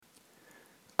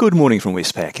Good morning from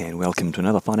Westpac and welcome to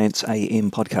another Finance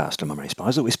AM podcast. I'm Ray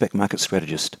Spicer, Westpac Market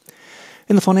Strategist.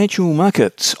 In the financial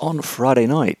markets on Friday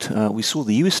night, we saw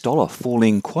the US dollar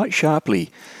falling quite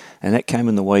sharply, and that came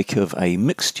in the wake of a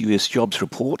mixed US jobs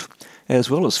report,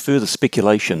 as well as further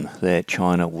speculation that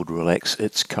China would relax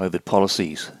its COVID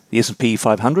policies. The S&P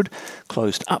 500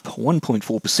 closed up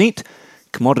 1.4%.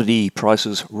 Commodity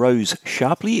prices rose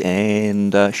sharply,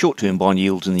 and short-term bond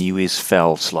yields in the US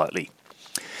fell slightly.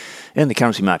 In the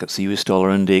currency markets, the US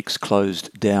dollar index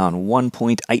closed down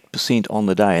 1.8% on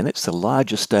the day, and that's the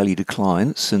largest daily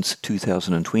decline since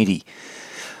 2020.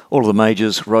 All of the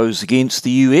majors rose against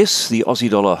the US. The Aussie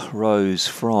dollar rose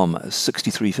from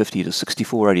 63.50 to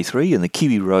 64.83, and the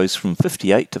Kiwi rose from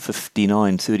 58 to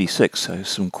 59.36, so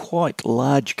some quite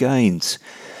large gains.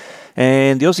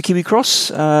 And the Aussie Kiwi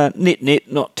cross, net,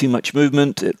 not too much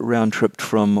movement. It round-tripped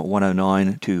from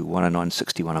 109 to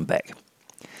 109.61 and back.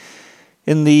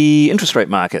 In the interest rate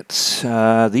markets,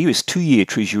 the US 2-year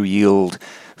Treasury yield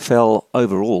fell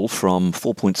overall from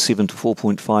 4.7 to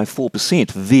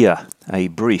 4.54% via a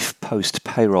brief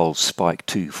post-payroll spike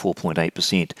to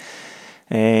 4.8%.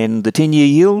 And the 10-year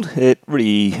yield, it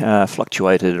really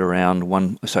fluctuated around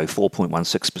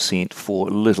 4.16% for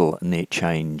little net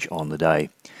change on the day.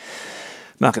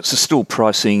 Markets are still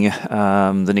pricing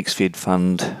the next Fed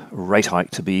fund rate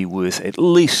hike to be worth at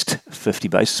least 50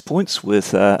 basis points,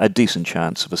 with a decent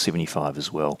chance of a 75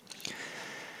 as well.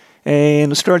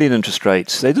 And Australian interest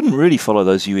rates, they didn't really follow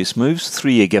those US moves.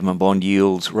 3-year government bond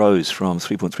yields rose from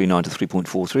 3.39 to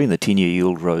 3.43, and the 10-year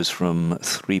yield rose from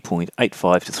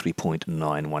 3.85 to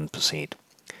 3.91%.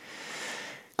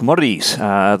 Commodities,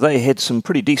 they had some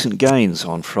pretty decent gains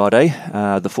on Friday.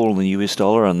 The fall in the US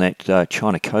dollar and that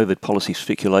China COVID policy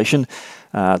speculation,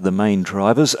 the main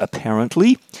drivers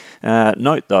apparently.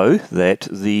 Note though that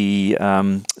the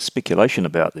speculation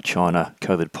about the China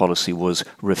COVID policy was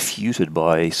refuted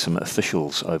by some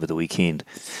officials over the weekend.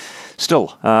 Still,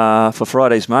 for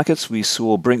Friday's markets, we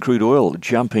saw Brent crude oil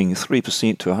jumping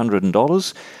 3% to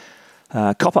 $100.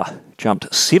 Copper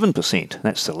jumped 7%.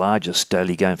 That's the largest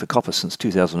daily gain for copper since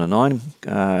 2009.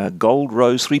 Gold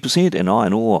rose 3%, and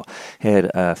iron ore had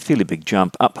a fairly big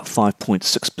jump, up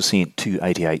 5.6% to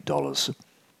 $88.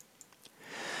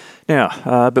 Now,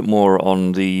 a bit more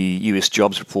on the US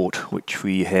jobs report, which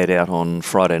we had out on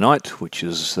Friday night, which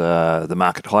is the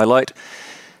market highlight.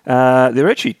 There are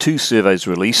actually two surveys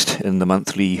released in the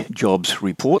monthly jobs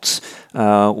reports.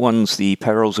 One's the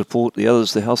payrolls report, the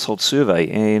other's the household survey,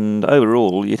 and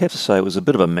overall you'd have to say it was a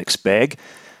bit of a mixed bag.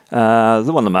 The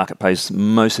one the market pays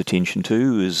most attention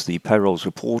to is the payrolls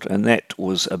report, and that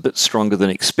was a bit stronger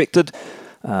than expected,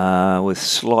 with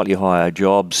slightly higher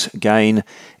jobs gain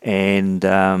and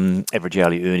average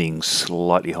hourly earnings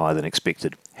slightly higher than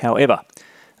expected. However,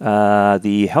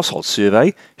 the household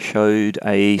survey showed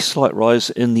a slight rise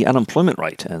in the unemployment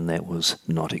rate, and that was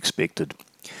not expected.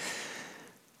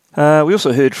 We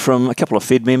also heard from a couple of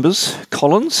Fed members,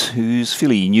 Collins, who's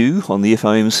fairly new on the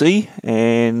FOMC,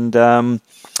 and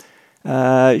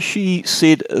she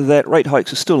said that rate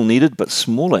hikes are still needed, but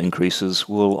smaller increases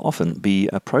will often be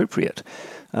appropriate.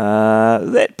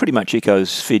 That pretty much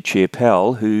echoes Fed Chair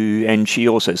Powell, and she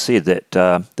also said that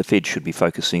the Fed should be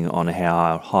focusing on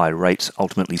how high rates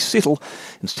ultimately settle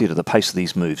instead of the pace of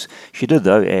these moves. She did,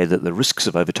 though, add that the risks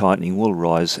of over-tightening will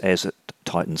rise as it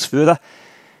tightens further,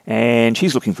 and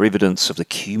she's looking for evidence of the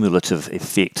cumulative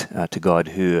effect to guide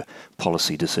her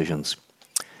policy decisions.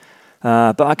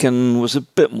 Barkin was a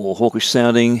bit more hawkish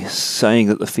sounding, saying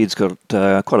that the Fed's got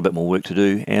quite a bit more work to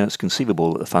do, and it's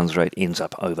conceivable that the funds rate ends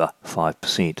up over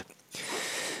 5%.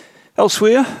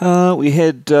 Elsewhere, we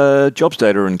had jobs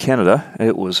data in Canada.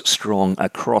 It was strong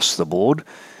across the board.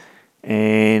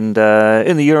 And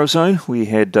in the Eurozone, we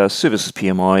had services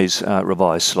PMIs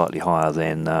revised slightly higher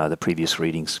than the previous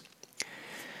readings.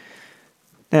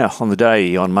 Now, on the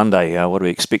day, on Monday, what are we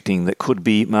expecting that could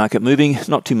be market moving?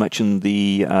 Not too much in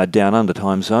the down-under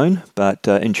time zone, but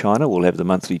in China we'll have the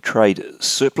monthly trade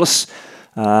surplus.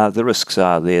 The risks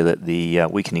are there that the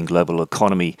weakening global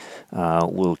economy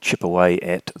will chip away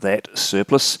at that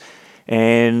surplus.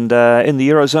 And in the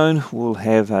Eurozone, we'll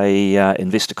have a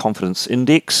investor confidence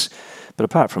index. But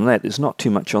apart from that, there's not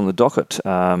too much on the docket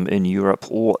in Europe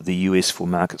or the US for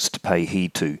markets to pay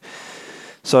heed to.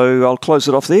 So I'll close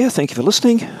it off there. Thank you for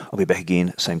listening. I'll be back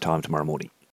again same time tomorrow morning.